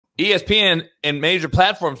ESPN and major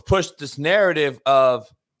platforms push this narrative of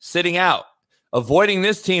sitting out, avoiding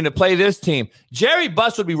this team to play this team. Jerry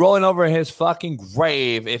Buss would be rolling over in his fucking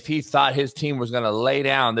grave if he thought his team was going to lay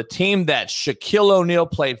down. The team that Shaquille O'Neal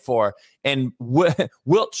played for, and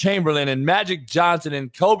Wilt Chamberlain and Magic Johnson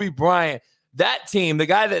and Kobe Bryant. That team,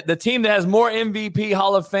 the team that has more MVP,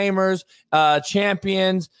 Hall of Famers,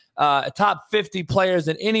 champions, top 50 players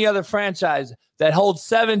than any other franchise, that holds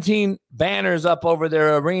 17 banners up over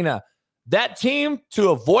their arena. That team, to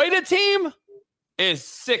avoid a team, is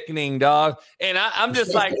sickening, dog. And I'm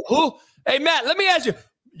just like, who? Hey, Matt, let me ask you.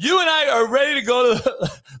 You and I are ready to go to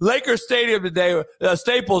the Lakers Stadium today,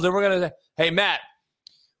 Staples, and we're going to say, hey, Matt,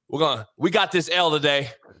 we got this L today.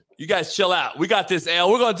 You guys chill out. We got this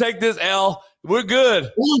L. We're going to take this L. We're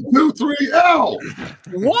good. 1, 2, 3, L.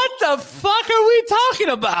 What the fuck are we talking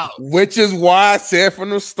about? Which is why I said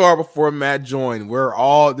from the start before Matt joined,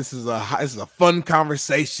 this is a fun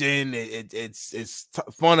conversation. It's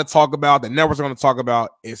fun to talk about. The networks are going to talk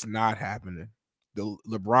about. It's not happening. The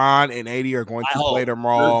LeBron and AD are going to play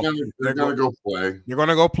tomorrow. They're going to go play. They're going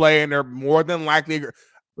to go play, and they're more than likely.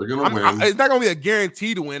 They're going to win. It's not going to be a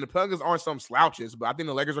guarantee to win. The Pelicans aren't some slouches, but I think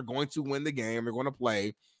the Lakers are going to win the game. They're going to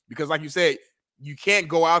play because, like you said, you can't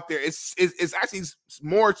go out there. It's actually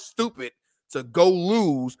more stupid to go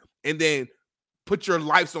lose and then put your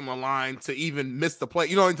lives on the line to even miss the play.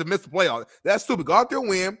 To miss the playoffs. That's stupid. Go out there,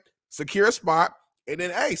 win, secure a spot, and then,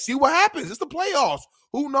 hey, see what happens. It's the playoffs.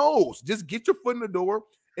 Who knows? Just get your foot in the door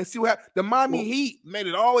and see what happens. The Miami Heat made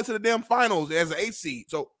it all the way to the damn finals as an 8 seed.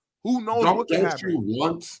 So who knows what can happen?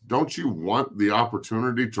 Don't you want the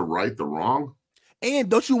opportunity to right the wrong? And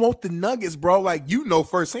don't you want the Nuggets, bro? Like,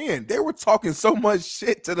 firsthand, they were talking so much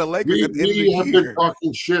shit to the Lakers at the end of the year. We have been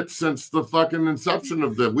talking shit since the fucking inception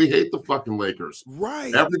of them. We hate the fucking Lakers.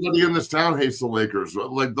 Right. Everybody in this town hates the Lakers.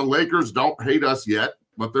 Like, the Lakers don't hate us yet,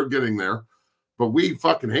 but they're getting there. But we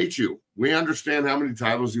fucking hate you. We understand how many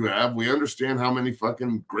titles you have. We understand how many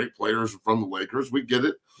fucking great players are from the Lakers. We get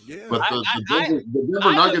it. Yeah. But the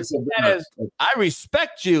Denver Nuggets I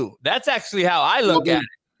respect you. That's actually how I look at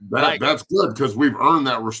it. That's good because we've earned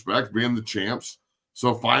that respect being the champs.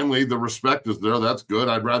 So finally, the respect is there. That's good.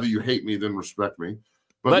 I'd rather you hate me than respect me.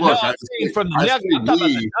 But look, I'm talking about the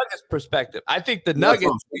Nuggets perspective. I think the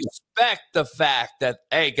Nuggets respect the fact that,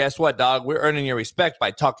 hey, guess what, dog? We're earning your respect by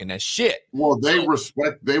talking that shit. Well, they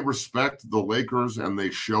respect the Lakers, and they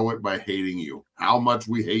show it by hating you. How much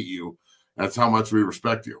we hate you, that's how much we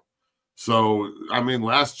respect you. So, I mean,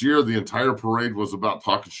 last year, the entire parade was about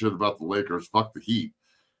talking shit about the Lakers. Fuck the Heat.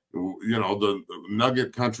 The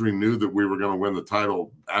Nugget country knew that we were going to win the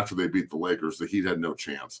title after they beat the Lakers. The Heat had no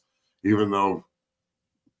chance, even though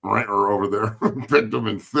Reintner over there picked them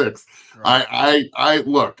in sixth. Right.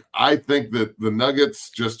 I think that the Nuggets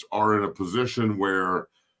just are in a position where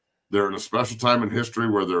they're in a special time in history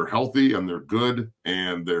where they're healthy and they're good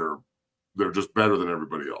and they're just better than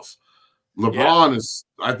everybody else.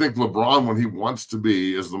 I think LeBron, when he wants to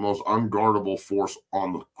be, is the most unguardable force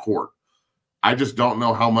on the court. I just don't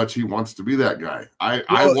know how much he wants to be that guy.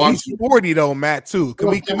 He's 40 though, Matt. Too. Can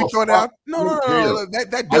we throw that out? No.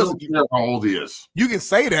 That doesn't care how old he is. You can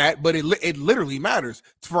say that, but it literally matters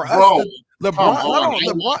for us. LeBron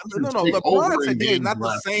today is not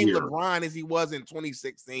the same LeBron as he was in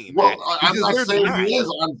 2016. Well, I'm not saying he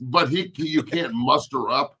is, but you can't muster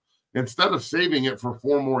up. Instead of saving it for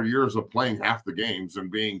 4 more years of playing half the games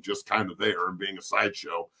and being just kind of there and being a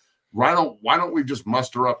sideshow. Why don't we just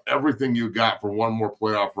muster up everything you got for one more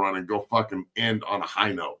playoff run and go fucking end on a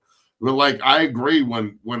high note? But I agree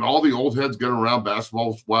when all the old heads get around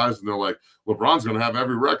basketball-wise and they're like, LeBron's going to have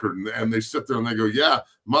every record. And they sit there and they go, yeah,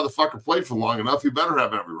 motherfucker played for long enough. He better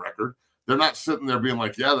have every record. They're not sitting there being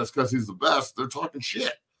like, yeah, that's because he's the best. They're talking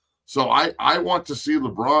shit. So I want to see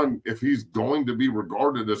LeBron, if he's going to be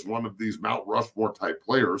regarded as one of these Mount Rushmore type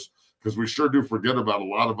players, because we sure do forget about a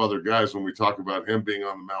lot of other guys when we talk about him being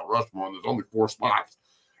on the Mount Rushmore, and there's only 4 spots.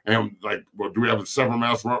 And do we have a 7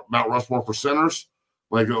 Mount Rushmore for centers?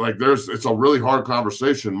 It's a really hard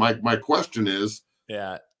conversation. My question is,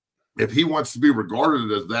 if he wants to be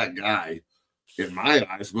regarded as that guy, in my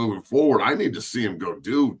eyes, moving forward, I need to see him go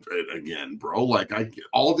do it again, bro.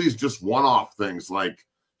 All these just one-off things, like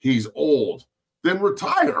he's old, then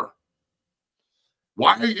retire.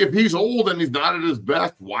 Why, if he's old and he's not at his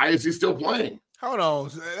best, why is he still playing? Hold on,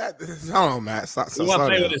 Matt. He want to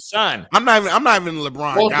play with his son. I'm not even a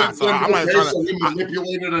LeBron guy. So he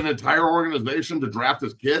manipulated an entire organization to draft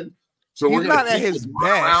his kid. So we're going to at his best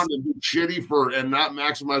around and be shitty and not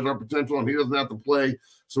maximize our potential, and he doesn't have to play,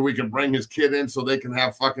 so we can bring his kid in so they can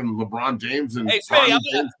have fucking LeBron James and. Hey,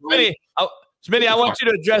 Smitty, Smitty, I want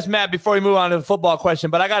you to address Matt before we move on to the football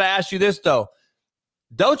question, but I got to ask you this, though.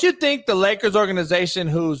 Don't you think the Lakers organization,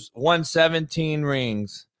 who's won 17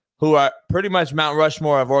 rings, who are pretty much Mount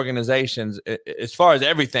Rushmore of organizations as far as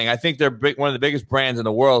everything, I think they're one of the biggest brands in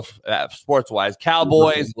the world sports-wise.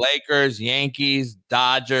 Cowboys, Lakers, Yankees,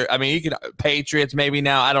 Dodgers. I mean, you can Patriots maybe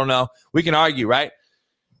now. I don't know. We can argue, right?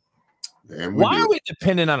 Why are we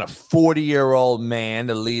dependent on a 40-year-old man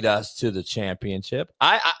to lead us to the championship?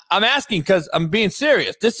 I'm asking because I'm being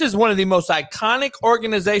serious. This is one of the most iconic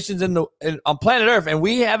organizations on planet Earth, and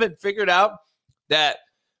we haven't figured out that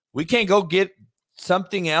we can't go get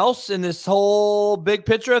something else in this whole big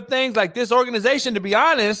picture of things. Like this organization, to be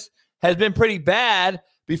honest, has been pretty bad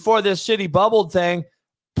before this shitty bubble thing,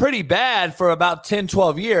 pretty bad for about 10,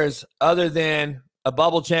 12 years, other than a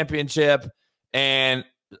bubble championship and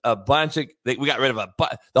a bunch of – we got rid of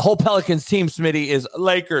the whole Pelicans team, Smitty, is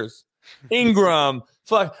Lakers, Ingram.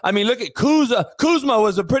 Fuck. I mean, look at Kuzma. Kuzma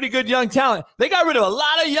was a pretty good young talent. They got rid of a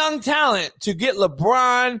lot of young talent to get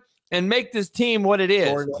LeBron and make this team what it is.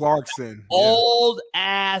 Jordan Clarkson.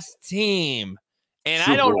 Old-ass team. And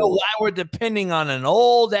I don't know why we're depending on an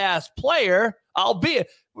old-ass player, albeit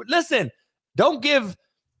 – listen, don't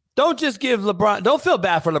just give LeBron – don't feel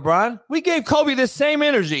bad for LeBron. We gave Kobe the same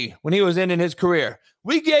energy when he was ending his career.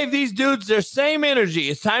 We gave these dudes their same energy.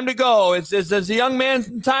 It's time to go. It's a young man's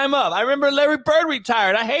time up. I remember Larry Bird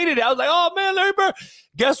retired. I hated it. I was like, oh, man, Larry Bird.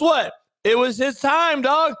 Guess what? It was his time,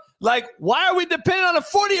 dog. Like, why are we dependent on a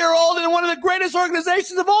 40-year-old in one of the greatest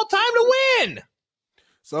organizations of all time to win?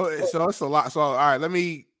 So it's a lot. So, all right, let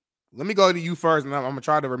me go to you first, and I'm going to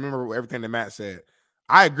try to remember everything that Matt said.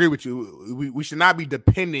 I agree with you. We should not be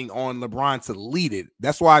depending on LeBron to lead it.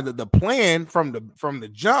 That's why the plan from the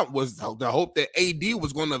jump was the hope that AD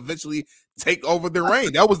was going to eventually take over the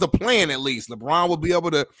reign. That was the plan, at least. LeBron will be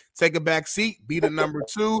able to take a back seat, be the number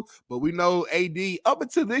 2. But we know AD up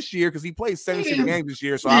until this year, because he played 76 games this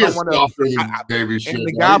year. So I don't want to. And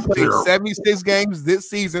the guy played 76 games this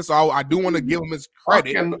season, so I do want to give him his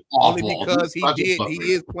credit, only because he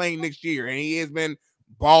is playing next year, and he has been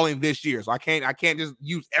balling this year. So I can't just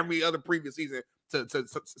use every other previous season to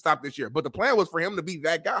stop this year. But the plan was for him to be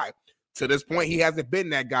that guy. To this point, he hasn't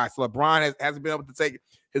been that guy. So LeBron hasn't been able to take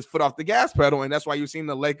his foot off the gas pedal, and that's why you've seen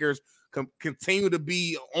the Lakers continue to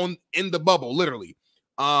be in the bubble, literally.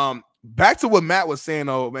 Back to what Matt was saying,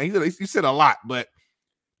 though, man, he said a lot, but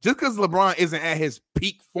just because LeBron isn't at his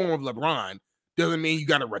peak form of LeBron doesn't mean you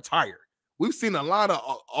got to retire. We've seen a lot of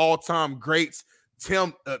all-time greats,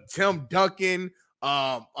 Tim Duncan.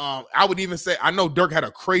 I would even say, I know Dirk had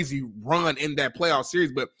a crazy run in that playoff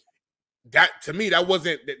series, but that to me, that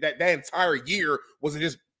wasn't that entire year wasn't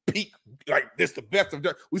just peak like this. The best of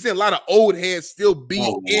Dirk. We've seen a lot of old heads still be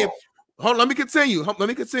in. Hold on, let me continue.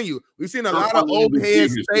 We've seen a lot of old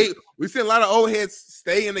heads stay. We've seen a lot of old heads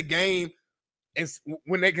stay in the game, and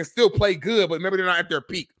when they can still play good, but maybe they're not at their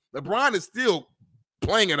peak. LeBron is still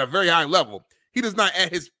playing at a very high level. He does not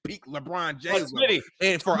at his peak LeBron James level.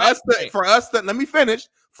 And for us to let me finish.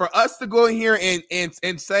 For us to go in here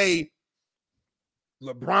and say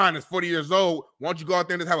LeBron is 40 years old, why don't you go out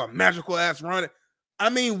there and just have a magical ass run? I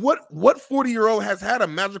mean, what 40-year-old has had a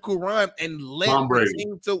magical run and led the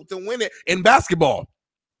team to win it in basketball?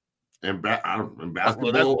 In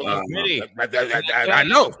basketball, I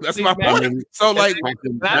know that's my point. So, like,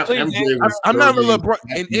 I'm not a LeBron,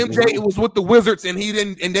 and MJ was with the Wizards, and they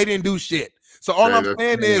didn't do shit. So all I'm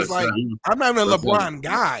saying is, like, I'm not even a LeBron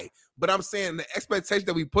guy, but I'm saying the expectation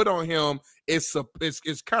that we put on him is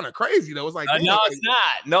kind of crazy, though. It's like, no, it's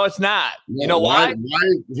not. No, it's not. You know why?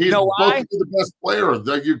 He's supposed to be the best player.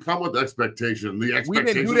 That you come with expectation. The expectation. We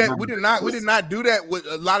didn't do that. We did not do that with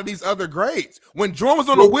a lot of these other grades. When Jordan was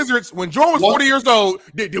on the Wizards, when Jordan was 40 years old,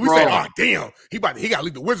 did we say, oh damn, he got to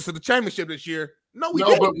lead the Wizards to the championship this year? No, we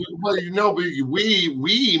didn't. But we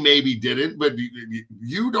maybe didn't, but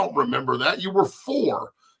you don't remember that. You were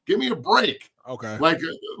 4. Give me a break. Okay. Like,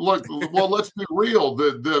 look, well, let's be real.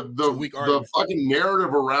 The fucking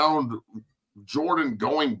narrative around Jordan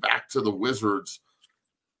going back to the Wizards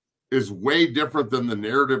is way different than the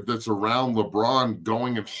narrative that's around LeBron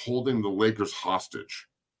going and holding the Lakers hostage.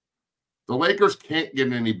 The Lakers can't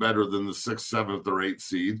get any better than the 6th, 7th, or 8th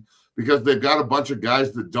seed, because they've got a bunch of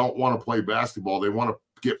guys that don't want to play basketball. They want to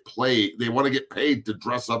They want to get paid to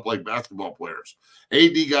dress up like basketball players.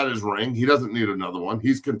 AD got his ring. He doesn't need another one.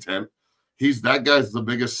 He's content. That guy's the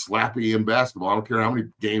biggest slappy in basketball. I don't care how many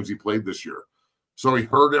games he played this year. So he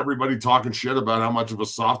heard everybody talking shit about how much of a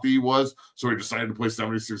softie he was. So he decided to play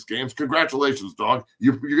 76 games. Congratulations, dog.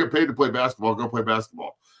 You get paid to play basketball. Go play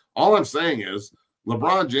basketball. All I'm saying is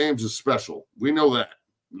LeBron James is special. We know that.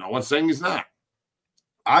 No one's saying he's not.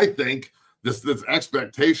 I think this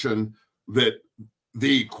expectation that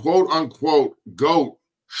the quote unquote GOAT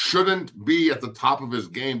shouldn't be at the top of his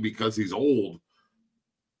game because he's old.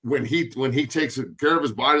 When he takes care of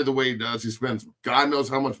his body the way he does, he spends God knows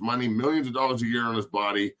how much money, millions of dollars a year on his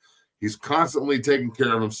body. He's constantly taking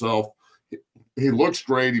care of himself. He looks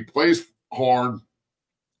great. He plays hard.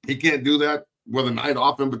 He can't do that with a night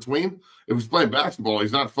off in between. If he's playing basketball,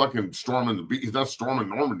 he's not fucking storming the beat. He's not storming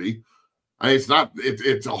Normandy. I mean,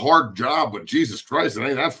 it's a hard job, but Jesus Christ, it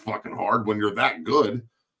ain't that fucking hard when you're that good.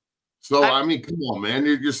 So I mean, come on, man.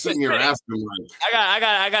 You're sitting here asking like,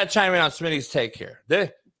 I got to chime in on Smitty's take here.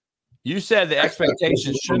 You said the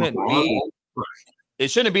expectation shouldn't be. It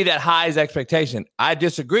shouldn't be that high as expectation. I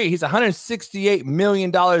disagree. He's $168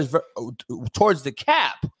 million towards the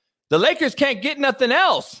cap. The Lakers can't get nothing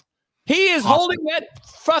else. He is holding that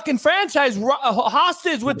fucking franchise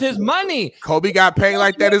hostage with his money. Kobe got paid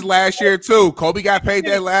like that his last year too. Kobe got paid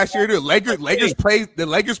that last year too. Lakers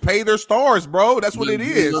pay their stars, bro. That's what it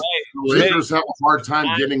is. The Lakers have a hard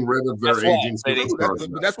time getting rid of their aging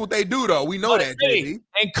superstars. That's what they do, though. We know that, JD.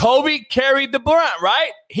 And Kobe carried the brunt,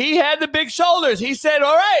 right? He had the big shoulders. He said,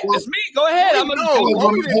 "All right, it's me. Go ahead. I'm gonna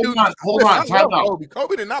hold on. Time out.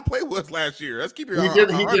 Kobe did not play with us last year. Let's keep it. He did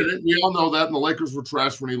it. We all know that. And the Lakers were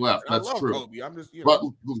trash when he left. That's true. Kobe. I'm just, But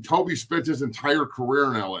Kobe spent his entire career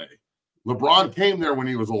in LA. LeBron came there when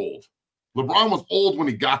he was old. LeBron was old when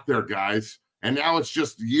he got there, guys. And now it's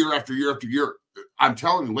just year after year after year. I'm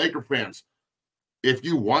telling you, Laker fans, if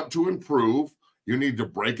you want to improve, you need to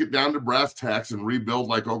break it down to brass tacks and rebuild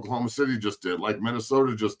like Oklahoma City just did, like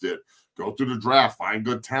Minnesota just did. Go through the draft, find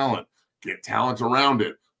good talent, get talent around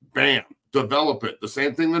it, bam, develop it. The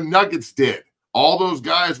same thing the Nuggets did. All those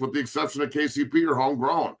guys, with the exception of KCP, are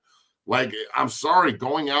homegrown. Like, I'm sorry,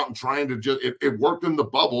 going out and trying to just it worked in the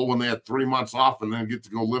bubble when they had 3 months off and then get to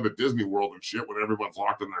go live at Disney World and shit when everyone's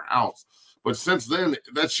locked in their house. But since then,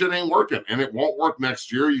 that shit ain't working, and it won't work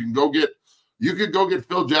next year. You could go get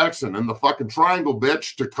Phil Jackson and the fucking triangle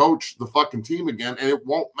bitch to coach the fucking team again, and it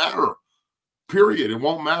won't matter. Period. It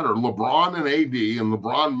won't matter. LeBron and AD, and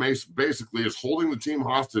LeBron basically is holding the team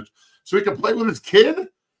hostage so he can play with his kid,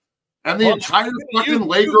 and the entire fucking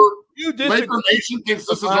Laker nation thinks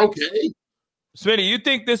this is okay. Smitty, you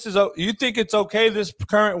think it's okay this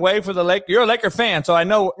current way for the Lakers? You're a Laker fan, so I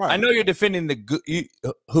know you're defending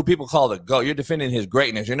who people call the GOAT. You're defending his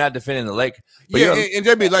greatness. You're not defending the Lakers. Yeah, and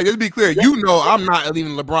JB, like, let's be clear. You know, I'm not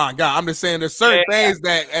even a LeBron guy. I'm just saying there's certain things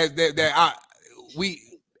that we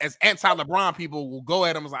as anti-LeBron people will go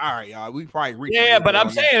at him and say, all right, y'all, we probably reach. Yeah, but I'm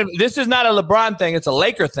saying this is not a LeBron thing. It's a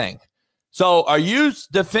Laker thing. So are you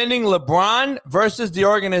defending LeBron versus the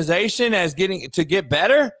organization as get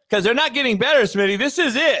better? Because they're not getting better, Smitty. This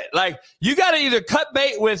is it. Like, you got to either cut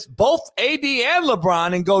bait with both AD and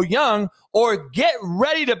LeBron and go young, or get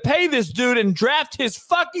ready to pay this dude and draft his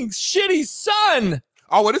fucking shitty son.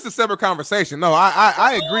 Oh, well, this is a separate conversation. No,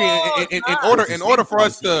 I agree.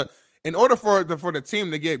 In order for the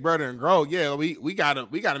team to get better and grow, yeah, we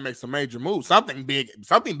gotta make some major moves. Something big has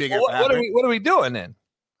to happen. What are we doing then?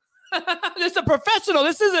 This is a professional.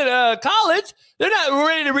 This isn't college. They're not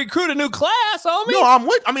ready to recruit a new class, homie. No,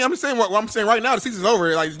 I'm just saying what I'm saying right now. The season's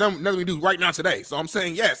over. Like, there's nothing we do right now today. So I'm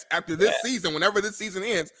saying, yes, after this season, whenever this season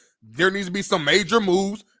ends, there needs to be some major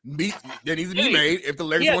moves. There needs to be made if the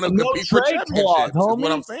Lakers want to compete for championships. That's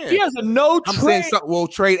what I'm saying. He has a no trade. I'm saying we'll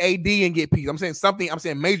trade AD and get Pete. I'm saying something. I'm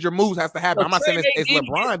saying major moves has to happen. I'm not saying it's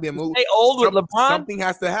LeBron being moved. Stay old with LeBron. Something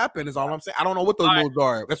has to happen. Is all I'm saying. I don't know what those moves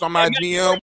are. That's why I'm not a GM.